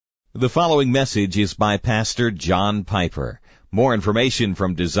The following message is by Pastor John Piper. More information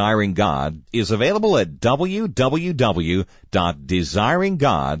from Desiring God is available at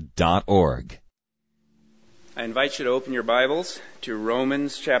www.desiringgod.org. I invite you to open your Bibles to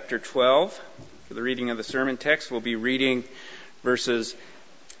Romans chapter 12. For the reading of the sermon text, we'll be reading verses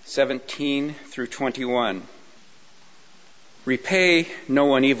 17 through 21. Repay no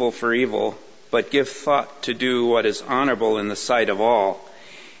one evil for evil, but give thought to do what is honorable in the sight of all.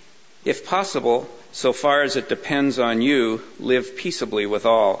 If possible, so far as it depends on you, live peaceably with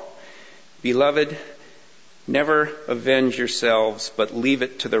all. Beloved, never avenge yourselves, but leave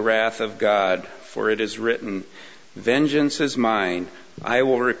it to the wrath of God, for it is written, "Vengeance is mine, I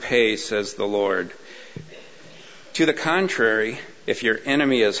will repay, says the Lord." To the contrary, if your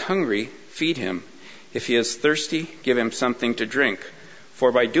enemy is hungry, feed him. If he is thirsty, give him something to drink,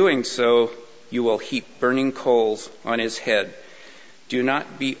 for by doing so, you will heap burning coals on his head. Do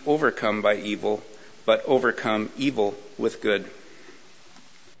not be overcome by evil, but overcome evil with good.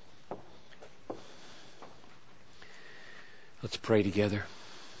 Let's pray together.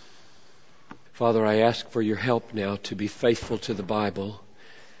 Father, I ask for your help now to be faithful to the Bible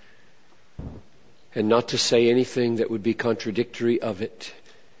and not to say anything that would be contradictory of it,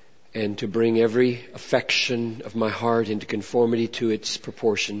 and to bring every affection of my heart into conformity to its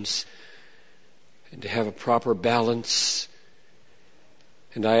proportions, and to have a proper balance.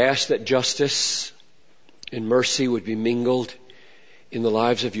 And I ask that justice and mercy would be mingled in the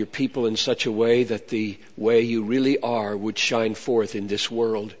lives of your people in such a way that the way you really are would shine forth in this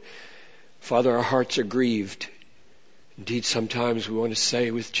world. Father, our hearts are grieved. Indeed, sometimes we want to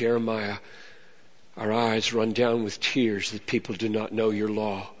say with Jeremiah, our eyes run down with tears that people do not know your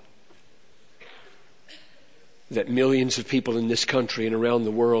law. That millions of people in this country and around the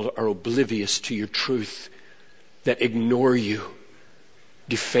world are oblivious to your truth, that ignore you,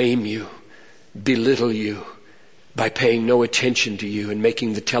 defame you, belittle you by paying no attention to you and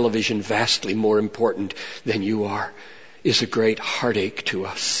making the television vastly more important than you are, is a great heartache to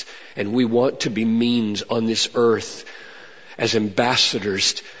us. And we want to be means on this earth as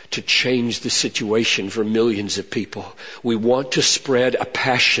ambassadors to change the situation for millions of people. We want to spread a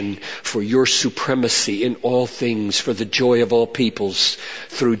passion for your supremacy in all things, for the joy of all peoples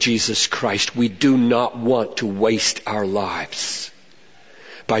through Jesus Christ. We do not want to waste our lives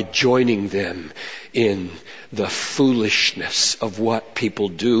by joining them in the foolishness of what people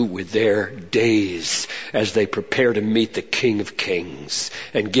do with their days as they prepare to meet the King of Kings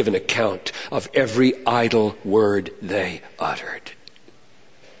and give an account of every idle word they uttered.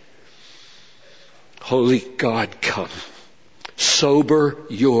 Holy God, come. Sober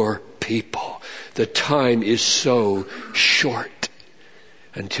your people. The time is so short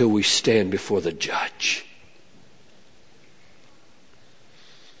until we stand before the judge.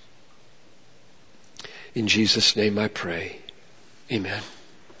 In Jesus' name I pray. Amen.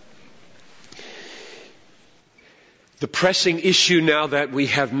 The pressing issue now that we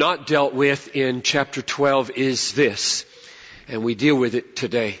have not dealt with in chapter 12 is this, and we deal with it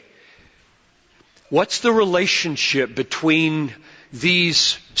today. What's the relationship between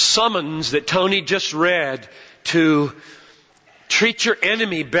these summons that Tony just read to treat your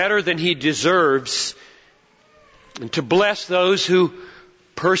enemy better than he deserves and to bless those who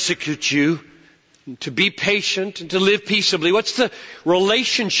persecute you, to be patient and to live peaceably? What's the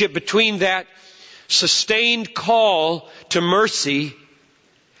relationship between that sustained call to mercy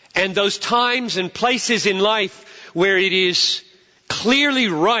and those times and places in life where it is clearly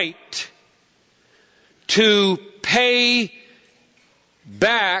right to pay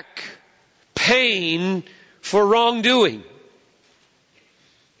back pain for wrongdoing?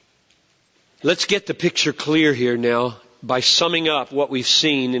 Let's get the picture clear here now by summing up what we've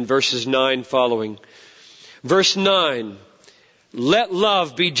seen in verses 9 following. Verse 9, let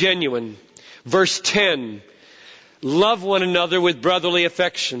love be genuine. Verse 10, love one another with brotherly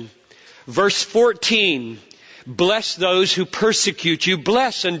affection. Verse 14, bless those who persecute you.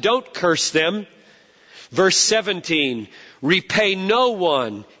 Bless and don't curse them. Verse 17, repay no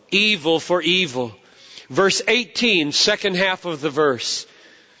one evil for evil. Verse 18, second half of the verse,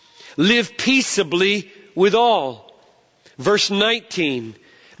 live peaceably with all. Verse 19,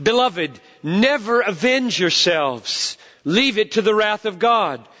 beloved, never avenge yourselves. Leave it to the wrath of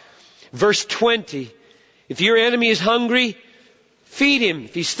God. Verse 20, if your enemy is hungry, feed him.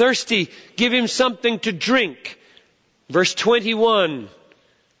 If he's thirsty, give him something to drink. Verse 21,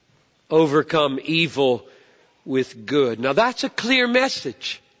 overcome evil with good. Now that's a clear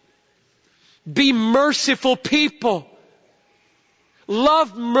message. Be merciful people.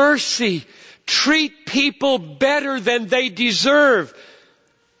 Love mercy. Treat people better than they deserve.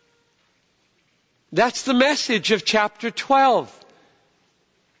 That's the message of chapter 12.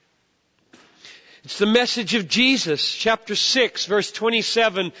 It's the message of Jesus, chapter 6, verse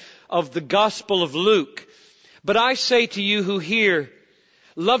 27 of the Gospel of Luke. But I say to you who hear,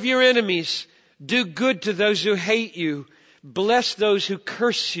 love your enemies, do good to those who hate you, bless those who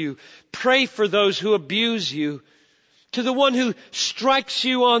curse you, pray for those who abuse you. To the one who strikes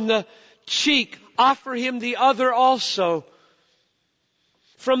you on the cheek, offer him the other also.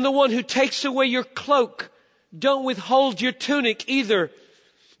 From the one who takes away your cloak, don't withhold your tunic either.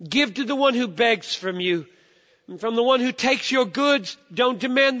 Give to the one who begs from you. And from the one who takes your goods, don't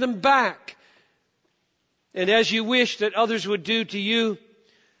demand them back. And as you wish that others would do to you,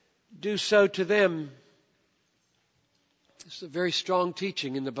 do so to them. This is a very strong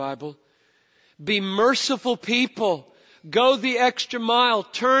teaching in the Bible. Be merciful people. Go the extra mile.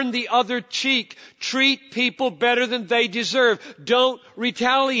 Turn the other cheek. Treat people better than they deserve. Don't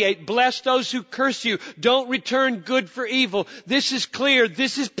retaliate. Bless those who curse you. Don't return good for evil. This is clear.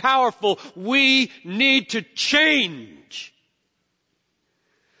 This is powerful. We need to change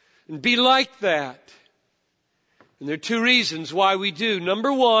and be like that. And there are two reasons why we do.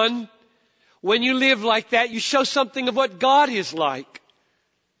 Number one, when you live like that, you show something of what God is like.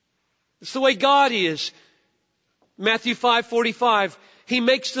 It's the way God is. Matthew 5:45, He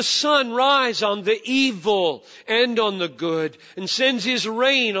makes the sun rise on the evil and on the good, and sends His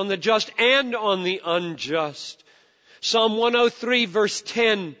rain on the just and on the unjust. Psalm 103 verse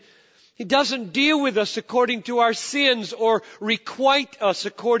 10, He doesn't deal with us according to our sins or requite us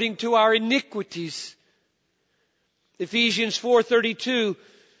according to our iniquities. Ephesians 4:32,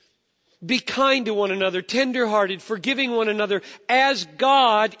 be kind to one another, tender-hearted, forgiving one another, as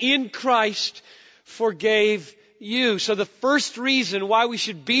God in Christ forgave you. So the first reason why we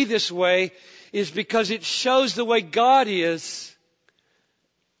should be this way is because it shows the way God is.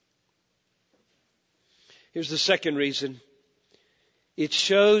 Here's the second reason. It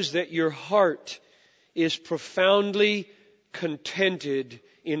shows that your heart is profoundly contented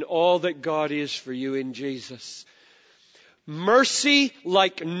in all that God is for you in Jesus. Mercy,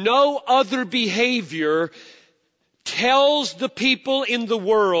 like no other behavior, tells the people in the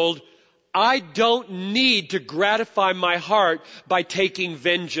world, I don't need to gratify my heart by taking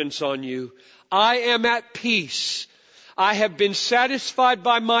vengeance on you. I am at peace. I have been satisfied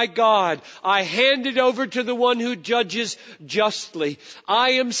by my God. I hand it over to the one who judges justly.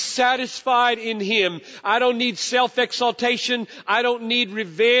 I am satisfied in Him. I don't need self-exaltation. I don't need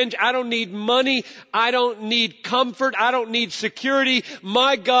revenge. I don't need money. I don't need comfort. I don't need security.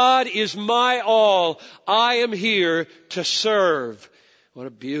 My God is my all. I am here to serve. What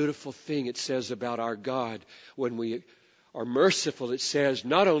a beautiful thing it says about our God. When we are merciful, it says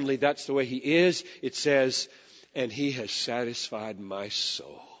not only that's the way He is, it says, and He has satisfied my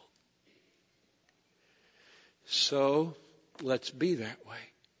soul. So, let's be that way.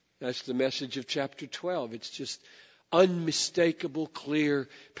 That's the message of chapter 12. It's just unmistakable, clear,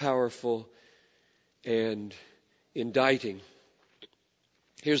 powerful, and indicting.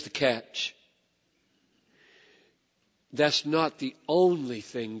 Here's the catch. That's not the only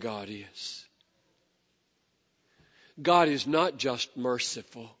thing God is. God is not just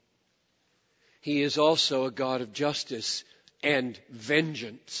merciful. He is also a God of justice and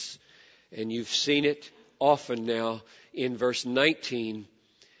vengeance. And you've seen it often now in verse 19.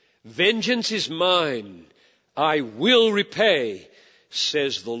 Vengeance is mine. I will repay,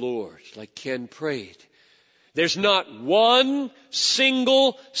 says the Lord. Like Ken prayed. There's not one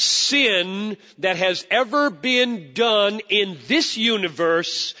single sin that has ever been done in this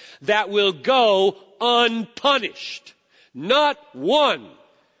universe that will go unpunished. Not one.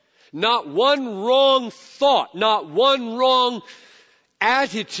 Not one wrong thought, not one wrong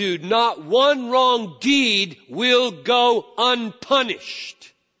attitude, not one wrong deed will go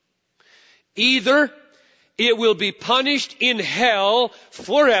unpunished. Either it will be punished in hell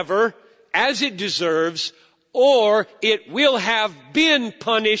forever as it deserves, or it will have been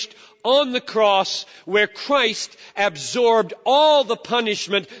punished on the cross where Christ absorbed all the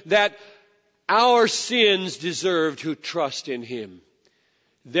punishment that our sins deserved who trust in Him.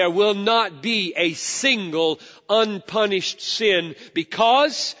 There will not be a single unpunished sin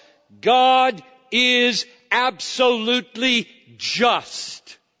because God is absolutely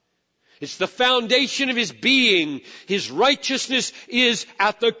just. It's the foundation of His being. His righteousness is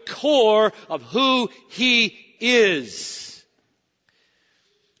at the core of who He is.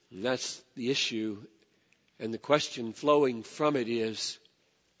 And that's the issue, and the question flowing from it is,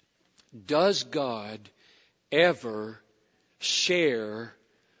 does God ever share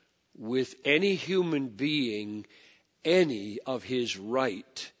with any human being any of His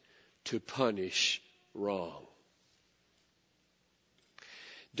right to punish wrong?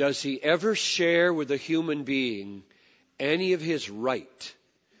 Does he ever share with a human being any of his right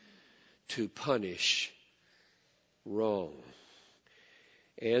to punish wrong?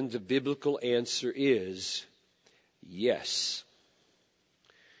 And the biblical answer is yes.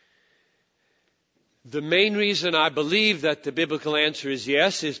 The main reason I believe that the biblical answer is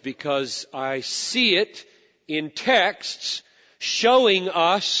yes is because I see it in texts showing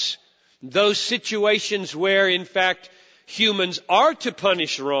us those situations where, in fact, humans are to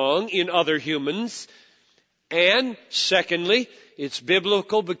punish wrong in other humans. And secondly, it's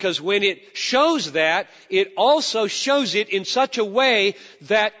biblical because when it shows that, it also shows it in such a way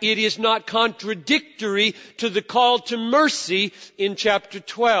that it is not contradictory to the call to mercy in chapter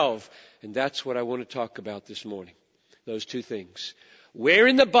 12. And that's what I want to talk about this morning. Those two things. Where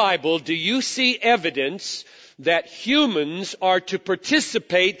in the Bible do you see evidence that humans are to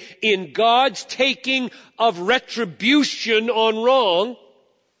participate in God's taking of retribution on wrong?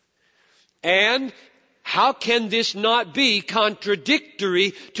 And how can this not be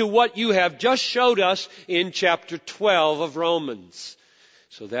contradictory to what you have just showed us in chapter 12 of Romans?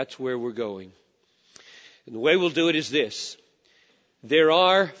 So that's where we're going. And the way we'll do it is this. There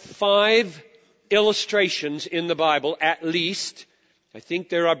are 5 illustrations in the Bible, at least. I think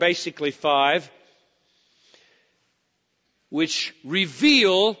there are basically 5, which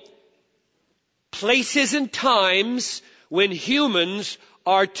reveal places and times when humans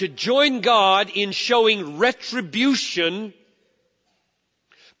are to join God in showing retribution,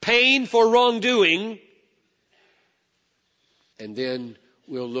 pain for wrongdoing, and then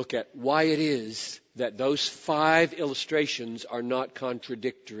we'll look at why it is that those 5 illustrations are not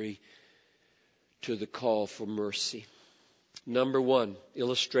contradictory to the call for mercy. Number 1,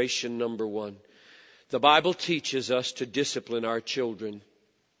 illustration number 1. The Bible teaches us to discipline our children,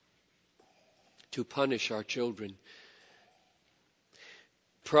 to punish our children.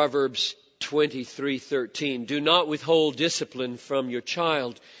 Proverbs 23:13. Do not withhold discipline from your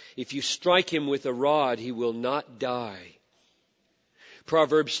child. If you strike him with a rod, he will not die.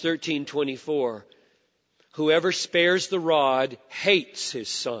 Proverbs 13:24. Whoever spares the rod hates his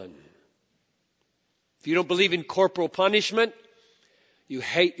son. If you don't believe in corporal punishment, you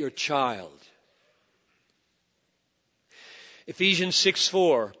hate your child. Ephesians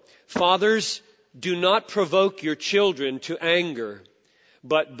 6:4. Fathers, do not provoke your children to anger,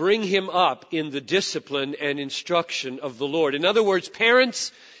 but bring him up in the discipline and instruction of the Lord. In other words,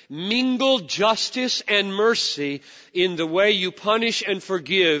 parents, mingle justice and mercy in the way you punish and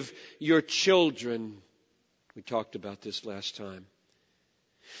forgive your children. We talked about this last time.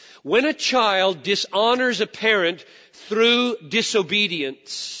 When a child dishonors a parent through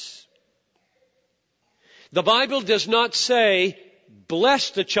disobedience, the Bible does not say,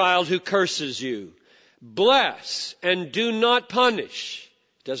 bless the child who curses you. Bless and do not punish.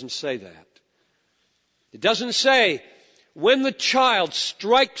 It doesn't say that. It doesn't say, when the child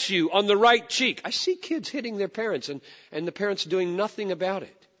strikes you on the right cheek. I see kids hitting their parents and the parents doing nothing about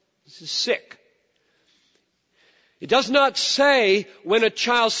it. This is sick. It does not say, when a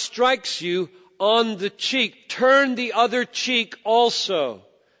child strikes you on the cheek, turn the other cheek also.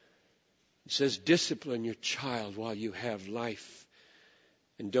 It says, discipline your child while you have life,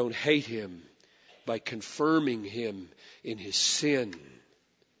 and don't hate him by confirming him in his sin.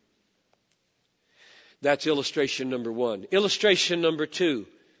 That's illustration number 1. Illustration number 2.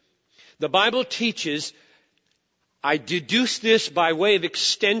 The Bible teaches, I deduce this by way of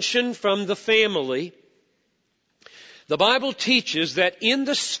extension from the family. The Bible teaches that in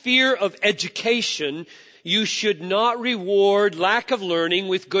the sphere of education, you should not reward lack of learning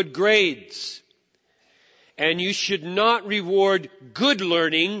with good grades. And you should not reward good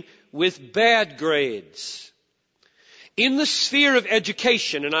learning with bad grades. In the sphere of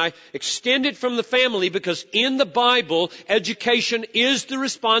education, and I extend it from the family because in the Bible, education is the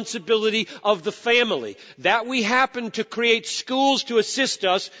responsibility of the family. That we happen to create schools to assist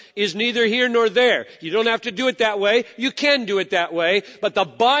us is neither here nor there. You don't have to do it that way. You can do it that way. But the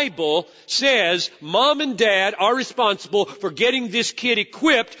Bible says mom and dad are responsible for getting this kid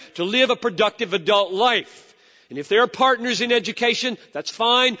equipped to live a productive adult life. And if there are partners in education, that's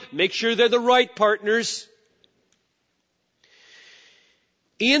fine. Make sure they're the right partners.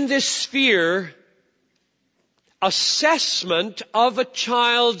 In this sphere, assessment of a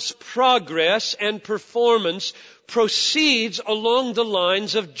child's progress and performance proceeds along the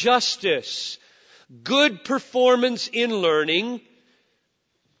lines of justice. Good performance in learning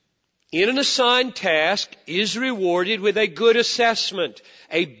in an assigned task is rewarded with a good assessment.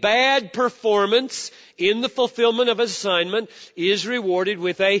 A bad performance in the fulfillment of an assignment is rewarded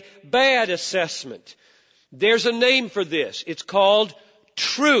with a bad assessment. There's a name for this. It's called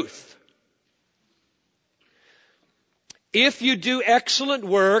truth. If you do excellent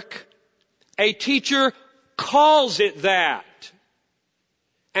work, a teacher calls it that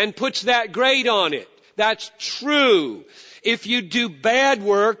and puts that grade on it. That's true. If you do bad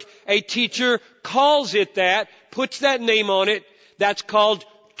work, a teacher calls it that, puts that name on it. That's called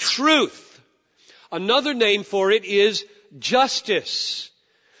truth. Another name for it is justice.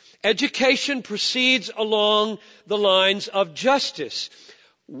 Education proceeds along the lines of justice.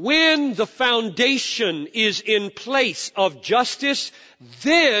 When the foundation is in place of justice,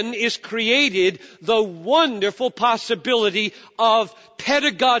 then is created the wonderful possibility of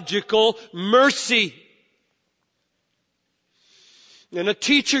pedagogical mercy. And a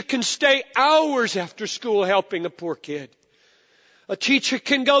teacher can stay hours after school helping a poor kid. A teacher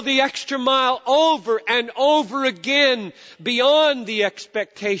can go the extra mile over and over again beyond the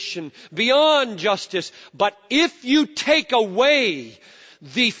expectation, beyond justice. But if you take away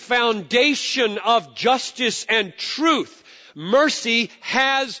the foundation of justice and truth, mercy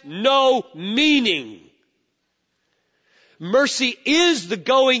has no meaning. Mercy is the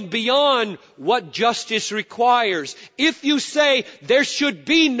going beyond what justice requires. If you say there should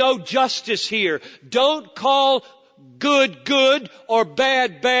be no justice here, don't call good good or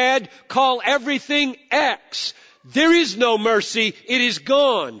bad bad, call everything X. There is no mercy, it is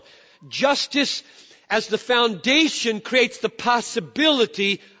gone. Justice as the foundation creates the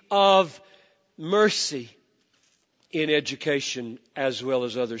possibility of mercy in education as well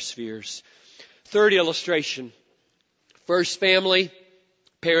as other spheres. Third illustration. First family,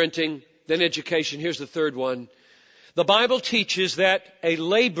 parenting, then education. Here's the third one. The Bible teaches that a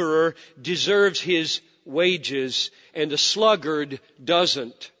laborer deserves his wages and a sluggard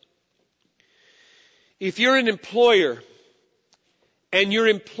doesn't. If you're an employer and your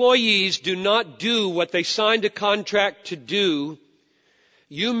employees do not do what they signed a contract to do,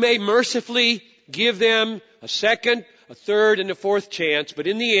 you may mercifully give them a second, a third, and a fourth chance, but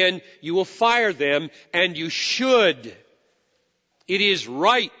in the end, you will fire them, and you should. It is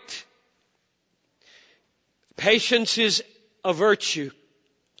right. Patience is a virtue,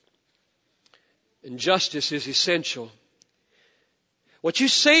 and justice is essential. What you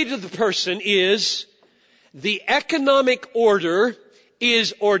say to the person is, the economic order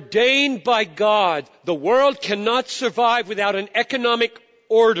is ordained by God. The world cannot survive without an economic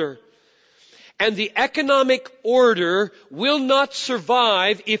order. And the economic order will not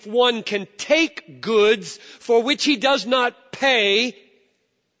survive if one can take goods for which he does not pay,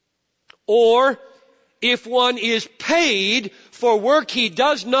 or if one is paid for work he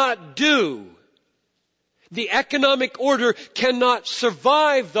does not do. The economic order cannot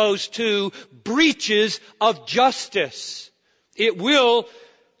survive those two breaches of justice. It will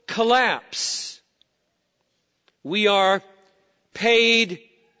collapse. We are paid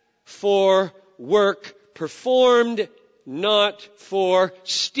for work performed, not for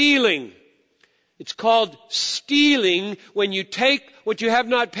stealing. It's called stealing when you take what you have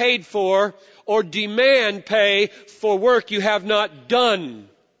not paid for or demand pay for work you have not done.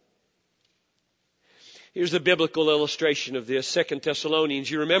 Here's a biblical illustration of this. 2 Thessalonians.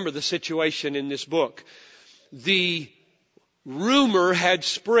 You remember the situation in this book. The rumor had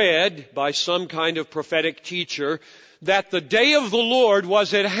spread by some kind of prophetic teacher that the day of the Lord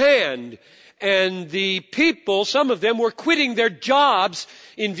was at hand. And the people, some of them, were quitting their jobs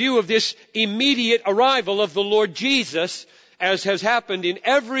in view of this immediate arrival of the Lord Jesus, as has happened in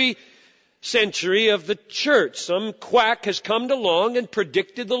every century of the church. Some quack has come along and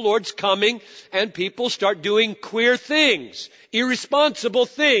predicted the Lord's coming, and people start doing queer things, irresponsible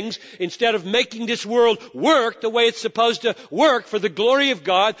things. Instead of making this world work the way it's supposed to work for the glory of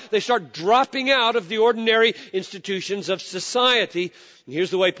God, they start dropping out of the ordinary institutions of society. And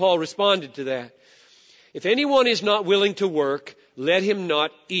here's the way Paul responded to that. If anyone is not willing to work, let him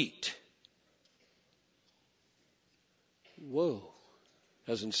not eat. Whoa.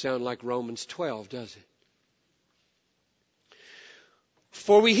 Doesn't sound like Romans 12, does it?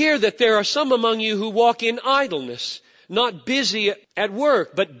 For we hear that there are some among you who walk in idleness, not busy at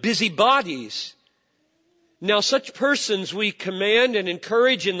work, but busybodies. Now such persons we command and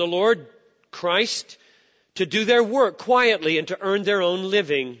encourage in the Lord Christ to do their work quietly and to earn their own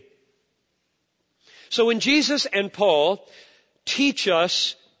living. So when Jesus and Paul teach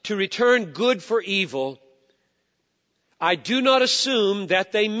us to return good for evil, I do not assume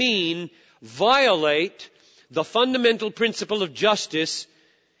that they mean violate the fundamental principle of justice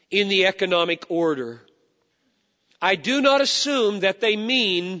in the economic order. I do not assume that they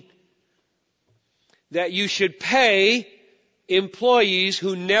mean that you should pay employees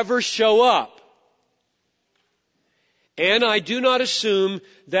who never show up. And I do not assume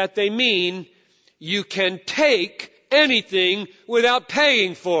that they mean you can take anything without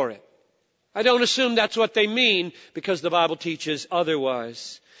paying for it. I don't assume that's what they mean, because the Bible teaches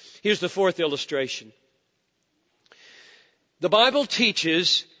otherwise. Here's the fourth illustration. The Bible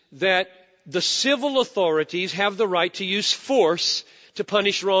teaches that the civil authorities have the right to use force to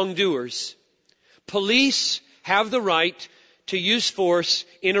punish wrongdoers. Police have the right to use force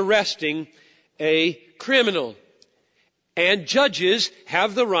in arresting a criminal. And judges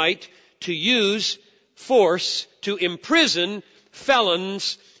have the right to use force to imprison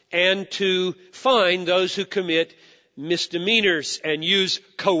felons and to fine those who commit misdemeanors, and use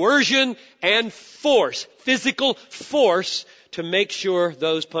coercion and force, physical force, to make sure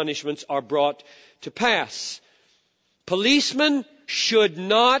those punishments are brought to pass. Policemen should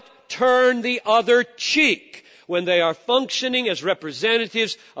not turn the other cheek when they are functioning as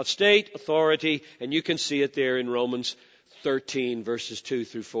representatives of state authority, and you can see it there in Romans 13, verses 2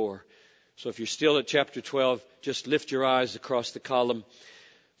 through 4. So if you're still at chapter 12, just lift your eyes across the column.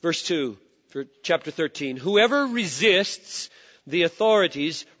 Verse 2, for chapter 13. Whoever resists the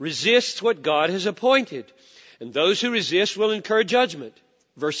authorities resists what God has appointed, and those who resist will incur judgment.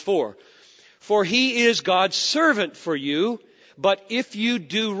 Verse 4. For he is God's servant for you, but if you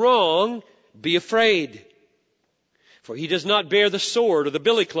do wrong, be afraid. For he does not bear the sword or the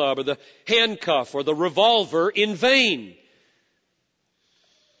billy club or the handcuff or the revolver in vain.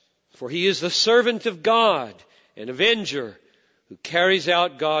 For he is the servant of God, an avenger who carries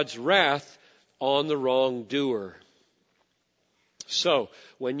out God's wrath on the wrongdoer. So,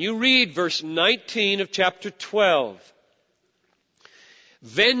 when you read verse 19 of chapter 12,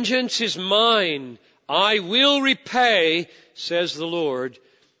 vengeance is mine, I will repay, says the Lord,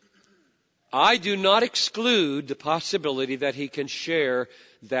 I do not exclude the possibility that he can share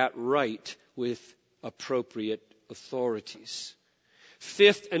that right with appropriate authorities.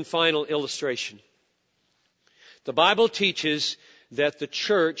 Fifth and final illustration. The Bible teaches that the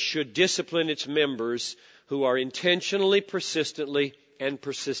church should discipline its members who are intentionally, persistently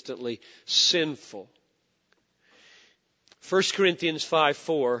sinful. 1 Corinthians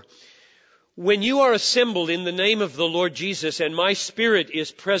 5:4. When you are assembled in the name of the Lord Jesus, and my spirit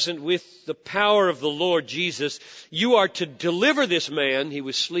is present with the power of the Lord Jesus, you are to deliver this man. He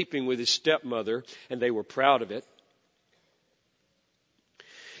was sleeping with his stepmother, and they were proud of it.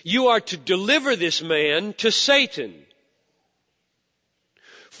 You are to deliver this man to Satan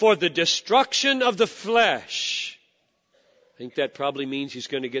for the destruction of the flesh. I think that probably means he's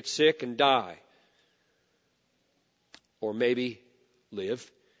going to get sick and die. Or maybe live.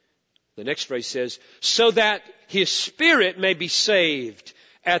 The next phrase says, so that his spirit may be saved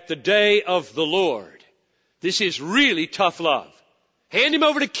at the day of the Lord. This is really tough love. Hand him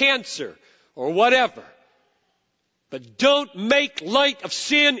over to cancer or whatever. But don't make light of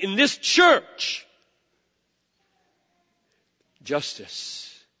sin in this church. Justice.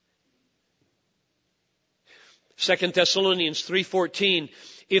 2 Thessalonians 3:14.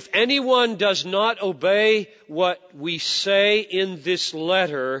 If anyone does not obey what we say in this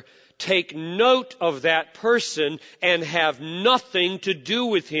letter, take note of that person and have nothing to do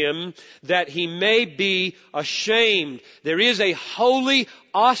with him, that he may be ashamed. There is a holy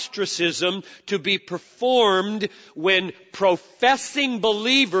ostracism to be performed when professing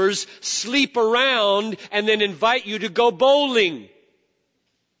believers sleep around and then invite you to go bowling.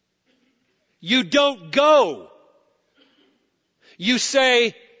 You don't go. You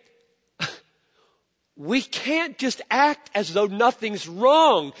say, we can't just act as though nothing's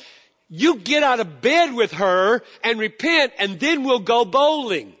wrong. You get out of bed with her and repent, and then we'll go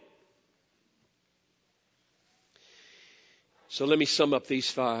bowling. So let me sum up these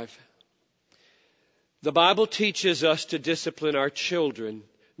 5. The Bible teaches us to discipline our children.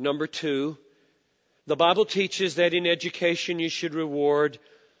 Number 2, the Bible teaches that in education you should reward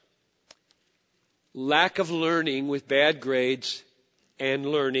lack of learning with bad grades and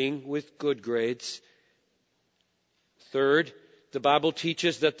learning with good grades. Third, the Bible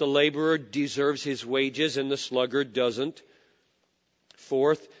teaches that the laborer deserves his wages and the sluggard doesn't.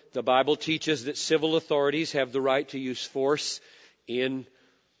 Fourth, the Bible teaches that civil authorities have the right to use force in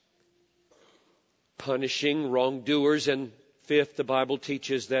punishing wrongdoers. And fifth, the Bible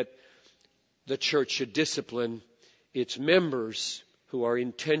teaches that the church should discipline its members who are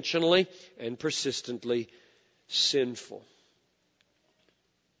intentionally and persistently sinful.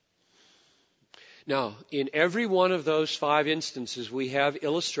 Now, in every one of those 5 instances, we have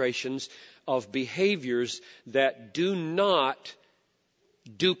illustrations of behaviors that do not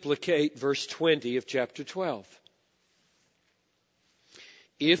duplicate verse 20 of chapter 12.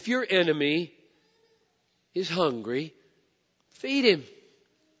 If your enemy is hungry, feed him.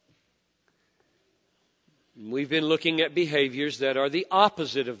 We've been looking at behaviors that are the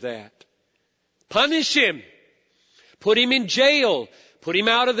opposite of that. Punish him. Put him in jail. Put him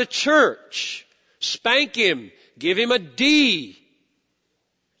out of the church. Spank him. Give him a D.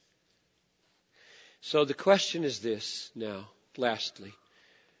 So the question is this now, lastly.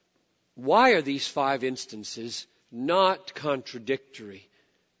 Why are these 5 instances not contradictory?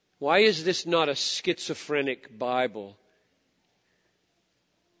 Why is this not a schizophrenic Bible?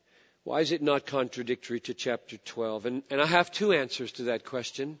 Why is it not contradictory to chapter 12? And I have 2 answers to that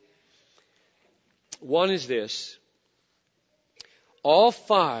question. One is this. All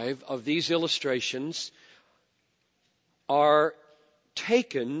 5 of these illustrations are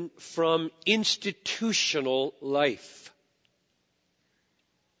taken from institutional life.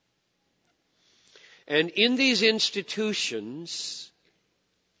 And in these institutions,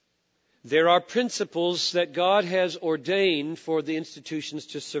 there are principles that God has ordained for the institutions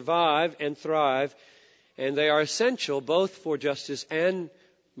to survive and thrive, and they are essential both for justice and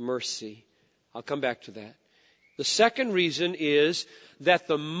mercy. I'll come back to that. The second reason is that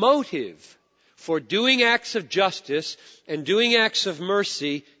the motive for doing acts of justice and doing acts of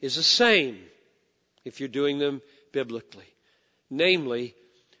mercy is the same if you're doing them biblically. Namely,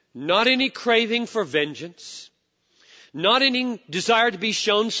 not any craving for vengeance, not any desire to be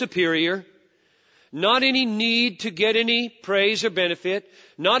shown superior, not any need to get any praise or benefit,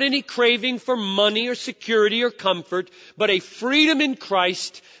 not any craving for money or security or comfort, but a freedom in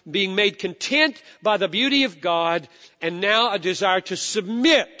Christ, being made content by the beauty of God, and now a desire to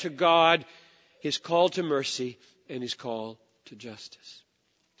submit to God, His call to mercy and His call to justice.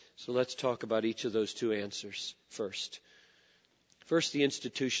 So let's talk about each of those 2 answers first. First, the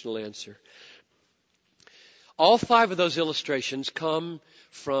institutional answer. All 5 of those illustrations come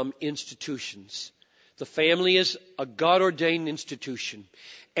from institutions. The family is a God-ordained institution.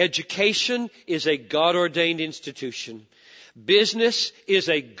 Education is a God-ordained institution. Business is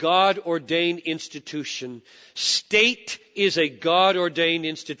a God-ordained institution. State is a God-ordained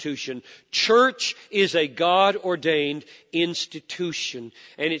institution. Church is a God-ordained institution.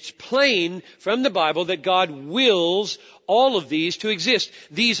 And it's plain from the Bible that God wills all of these to exist.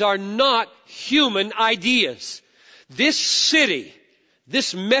 These are not human ideas. This city,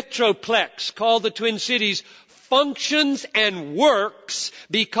 this metroplex called the Twin Cities, functions and works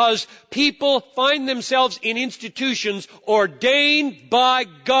because people find themselves in institutions ordained by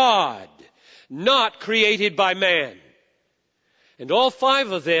God, not created by man. And all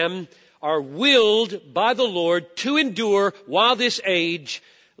 5 of them are willed by the Lord to endure while this age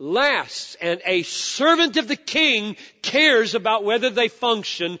lasts. And a servant of the King cares about whether they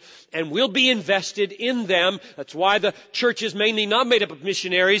function and will be invested in them. That's why the church is mainly not made up of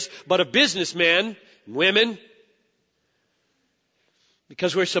missionaries, but of businessmen and women.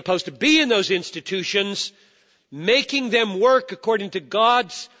 Because we're supposed to be in those institutions, making them work according to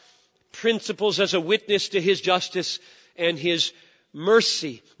God's principles as a witness to His justice and His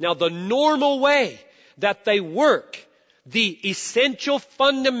mercy. Now, the normal way that they work, the essential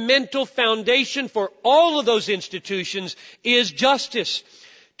fundamental foundation for all of those institutions is justice.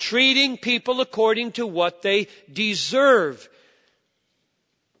 Treating people according to what they deserve.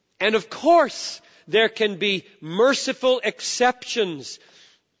 And of course, there can be merciful exceptions.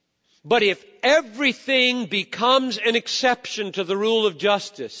 But if everything becomes an exception to the rule of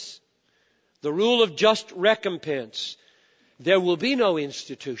justice, the rule of just recompense, there will be no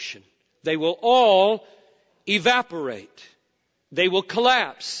institution. They will all evaporate. They will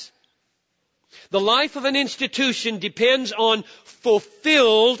collapse. The life of an institution depends on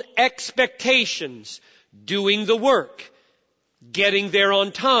fulfilled expectations, doing the work, getting there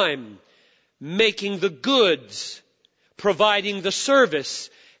on time, making the goods, providing the service,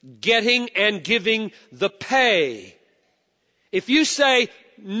 getting and giving the pay. If you say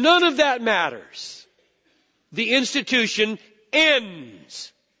none of that matters, the institution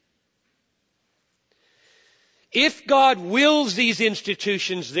ends. If God wills these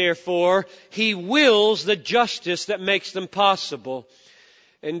institutions, therefore, He wills the justice that makes them possible.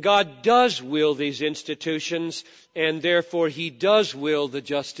 And God does will these institutions, and therefore He does will the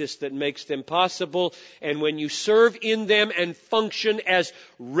justice that makes them possible. And when you serve in them and function as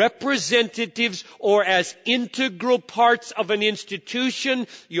representatives or as integral parts of an institution,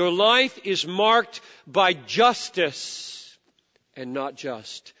 your life is marked by justice and not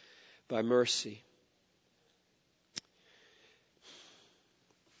just by mercy.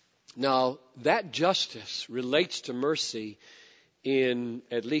 Now, that justice relates to mercy in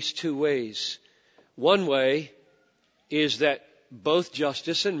at least two ways. One way is that both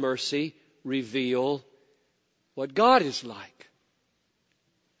justice and mercy reveal what God is like.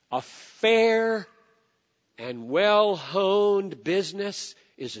 A fair and well-honed business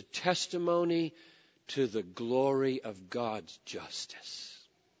is a testimony to the glory of God's justice.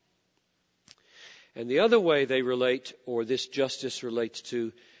 And the other way they relate, or this justice relates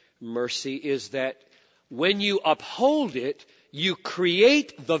to mercy, is that when you uphold it, you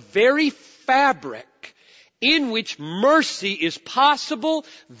create the very fabric in which mercy is possible,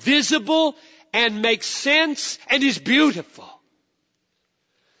 visible, and makes sense, and is beautiful.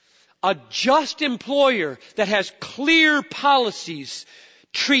 A just employer that has clear policies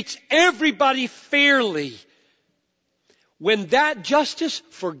treats everybody fairly. When that justice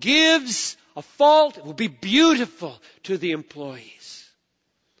forgives a fault, it will be beautiful to the employees.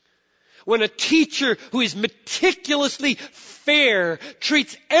 When a teacher who is meticulously fair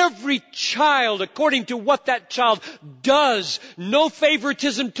treats every child according to what that child does, no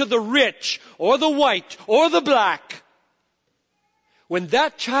favoritism to the rich or the white or the black. When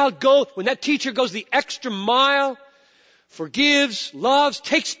that teacher goes the extra mile, forgives, loves,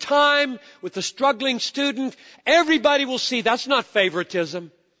 takes time with the struggling student, everybody will see that's not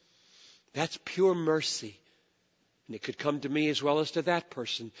favoritism. That's pure mercy. And it could come to me as well as to that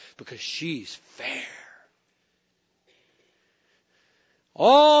person because she's fair.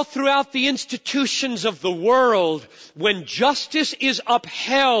 All throughout the institutions of the world, when justice is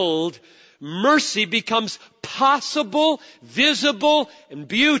upheld, mercy becomes possible, visible, and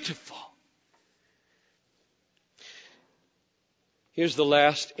beautiful. Here's the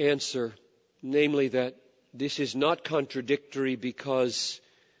last answer, namely that this is not contradictory because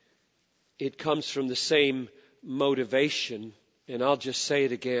it comes from the same motivation. And I'll just say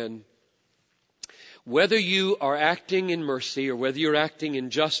it again. Whether you are acting in mercy or whether you're acting in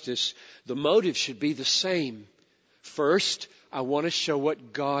justice, the motive should be the same. First, I want to show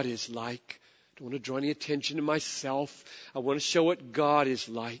what God is like. I don't want to draw any attention to myself. I want to show what God is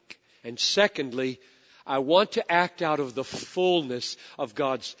like. And secondly, I want to act out of the fullness of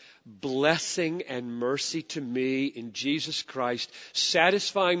God's blessing and mercy to me in Jesus Christ,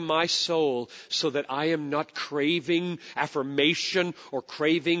 satisfying my soul so that I am not craving affirmation or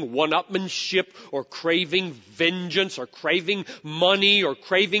craving one-upmanship or craving vengeance or craving money or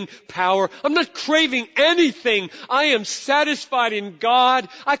craving power. I'm not craving anything. I am satisfied in God.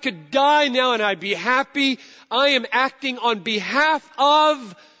 I could die now and I'd be happy. I am acting on behalf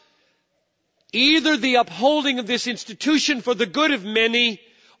of either the upholding of this institution for the good of many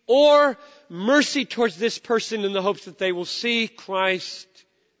or mercy towards this person in the hopes that they will see Christ.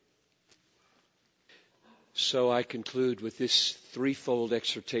 So I conclude with this threefold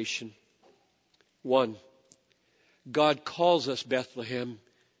exhortation. 1, God calls us, Bethlehem,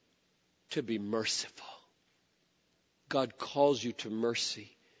 to be merciful. God calls you to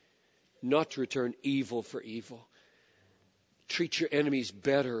mercy, not to return evil for evil. Treat your enemies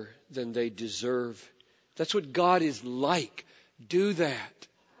better than they deserve. That's what God is like. Do that.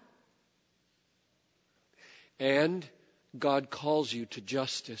 And God calls you to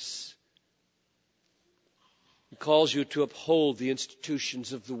justice. He calls you to uphold the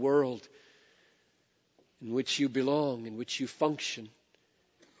institutions of the world in which you belong, in which you function,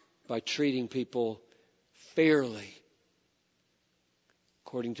 by treating people fairly,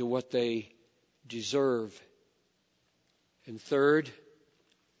 according to what they deserve. And third,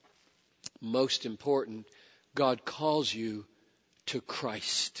 most important, God calls you to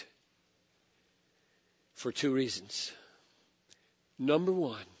Christ for 2 reasons. Number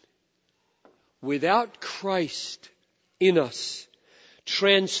 1, without Christ in us,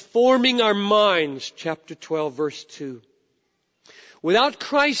 transforming our minds, chapter 12, verse 2. Without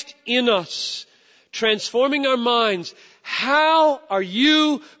Christ in us, transforming our minds, how are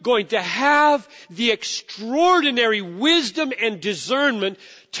you going to have the extraordinary wisdom and discernment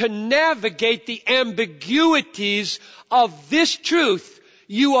to navigate the ambiguities of this truth?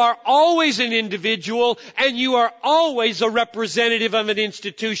 You are always an individual and you are always a representative of an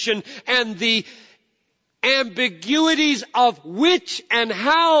institution, and the ambiguities of which and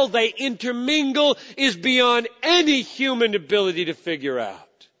how they intermingle is beyond any human ability to figure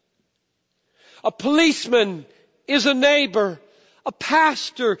out. A policeman is a neighbor. A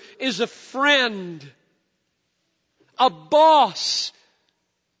pastor is a friend. A boss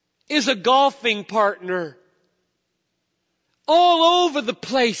is a golfing partner. all over the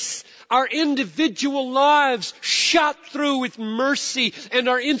place. Our individual lives shot through with mercy, and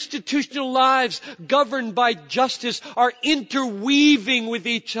our institutional lives governed by justice are interweaving with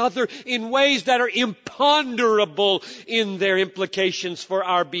each other in ways that are imponderable in their implications for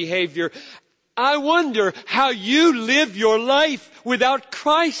our behavior. I wonder how you live your life without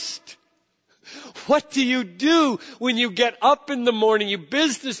Christ. What do you do when you get up in the morning, you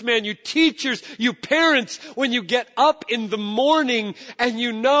businessmen, you teachers, you parents, when you get up in the morning and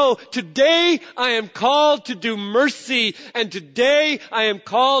you know, today I am called to do mercy and today I am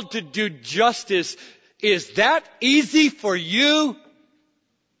called to do justice? Is that easy for you?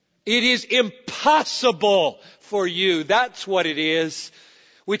 It is impossible for you. That's what it is.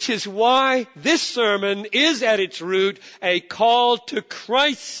 Which is why this sermon is at its root a call to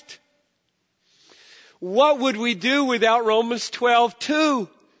Christ. What would we do without Romans 12:2?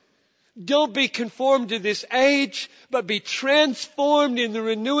 Don't be conformed to this age, but be transformed in the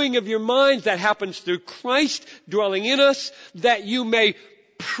renewing of your minds. That happens through Christ dwelling in us, that you may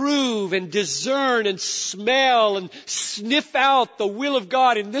prove and discern and smell and sniff out the will of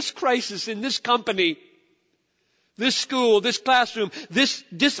God in this crisis, in this company, this school, this classroom, this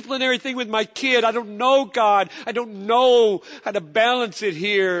disciplinary thing with my kid. I don't know God. I don't know how to balance it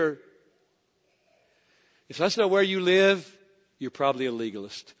here. If that's not where you live, you're probably a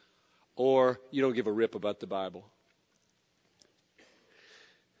legalist. Or you don't give a rip about the Bible.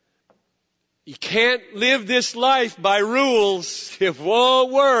 You can't live this life by rules. It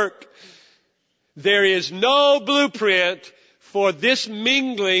won't work. There is no blueprint for this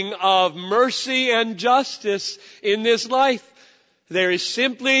mingling of mercy and justice in this life. There is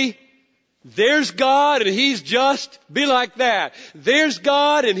simply, there's God and He's just, be like that. There's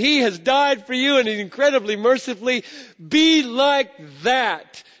God and He has died for you and He's incredibly mercifully, be like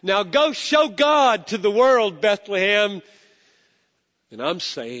that. Now go show God to the world, Bethlehem. And I'm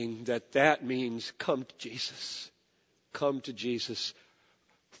saying that means come to Jesus. Come to Jesus.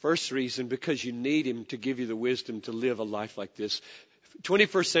 First reason, because you need Him to give you the wisdom to live a life like this.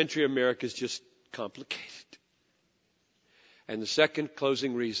 21st century America is just complicated. And the second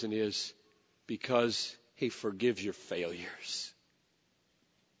closing reason is because He forgives your failures.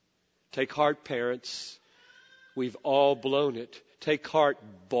 Take heart, parents. We've all blown it. Take heart,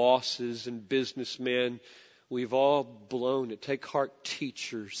 bosses and businessmen. We've all blown it. Take heart,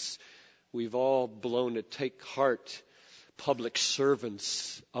 teachers. We've all blown it. Take heart, public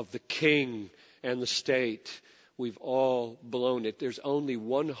servants of the King and the state. We've all blown it. There's only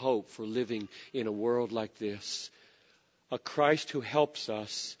one hope for living in a world like this. A Christ who helps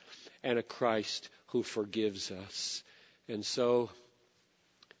us and a Christ who forgives us. And so,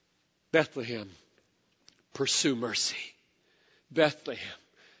 Bethlehem, pursue mercy. Bethlehem,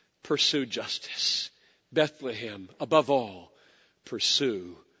 pursue justice. Bethlehem, above all,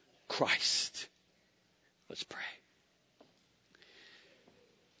 pursue Christ. Let's pray.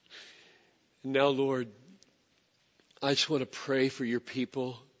 Now, Lord, I just want to pray for your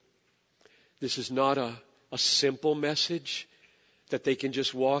people. This is not a simple message that they can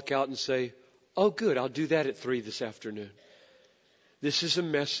just walk out and say, oh, good, I'll do that at 3 this afternoon. This is a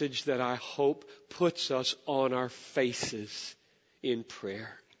message that I hope puts us on our faces in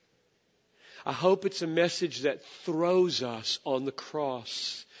prayer. I hope it's a message that throws us on the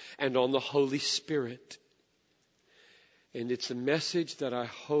cross and on the Holy Spirit. And it's a message that I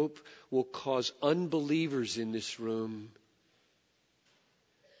hope will cause unbelievers in this room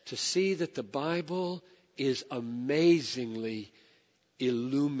to see that the Bible is amazingly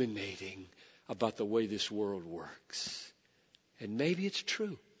illuminating about the way this world works. And maybe it's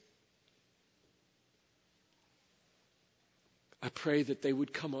true. I pray that they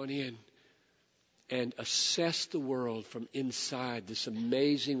would come on in and assess the world from inside this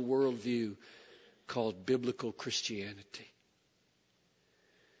amazing worldview called biblical Christianity.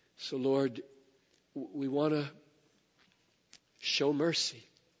 So, Lord, we want to show mercy.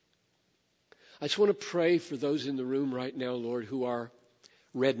 I just want to pray for those in the room right now, Lord, who are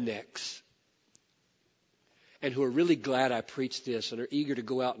rednecks and who are really glad I preached this and are eager to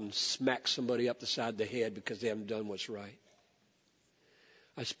go out and smack somebody up the side of the head because they haven't done what's right.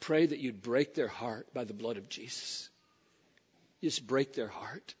 I just pray that you'd break their heart by the blood of Jesus. Just break their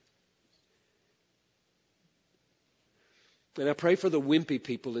heart. And I pray for the wimpy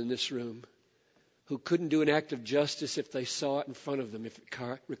people in this room who couldn't do an act of justice if they saw it in front of them, if it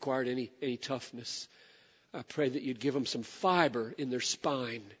required any toughness. I pray that you'd give them some fiber in their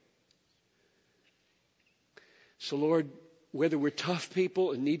spine. So, Lord, whether we're tough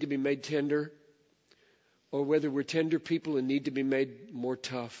people and need to be made tender, or whether we're tender people and need to be made more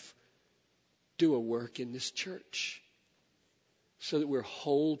tough, do a work in this church. so that we're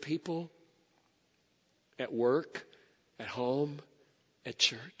whole people at work, at home, at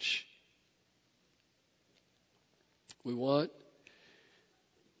church. We want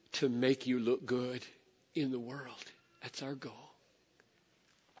to make you look good in the world. That's our goal.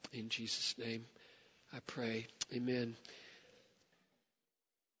 In Jesus' name, I pray. Amen.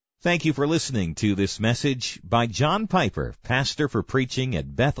 Thank you for listening to this message by John Piper, pastor for preaching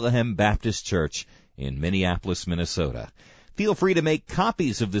at Bethlehem Baptist Church in Minneapolis, Minnesota. Feel free to make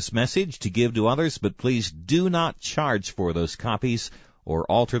copies of this message to give to others, but please do not charge for those copies or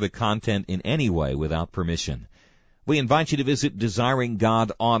alter the content in any way without permission. We invite you to visit Desiring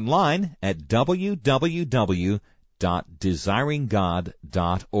God online at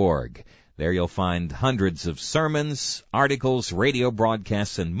www.desiringgod.org. There you'll find hundreds of sermons, articles, radio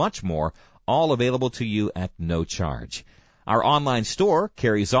broadcasts, and much more, all available to you at no charge. Our online store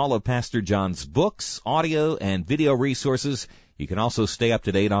carries all of Pastor John's books, audio, and video resources. You can also stay up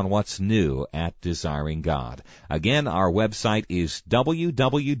to date on what's new at Desiring God. Again, our website is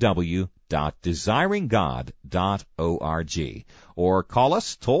www.desiringgod.org. Or call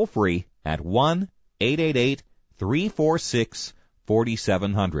us toll-free at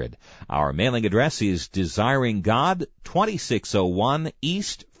 1-888-346-4700. Our mailing address is Desiring God, 2601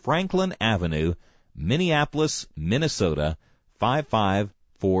 East Franklin Avenue, Minneapolis, Minnesota,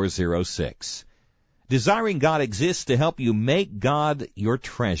 55406. Desiring God exists to help you make God your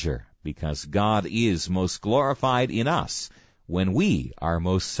treasure, because God is most glorified in us when we are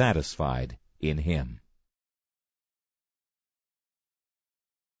most satisfied in Him.